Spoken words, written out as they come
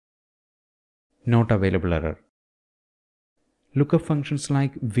not available error. Lookup functions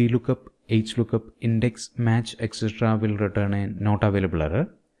like VLOOKUP, HLOOKUP, index, match, etc. will return a not available error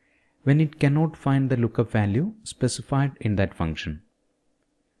when it cannot find the lookup value specified in that function.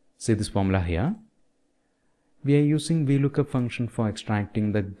 See this formula here. We are using VLOOKUP function for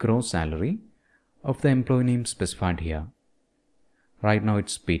extracting the gross salary of the employee name specified here. Right now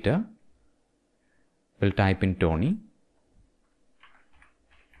it's Peter. We'll type in Tony.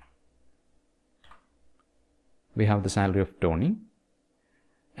 We have the salary of Tony.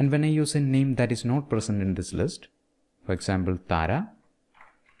 And when I use a name that is not present in this list, for example Tara,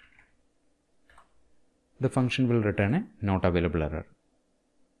 the function will return a not available error.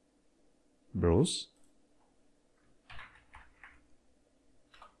 Bruce.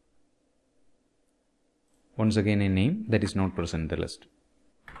 Once again a name that is not present in the list.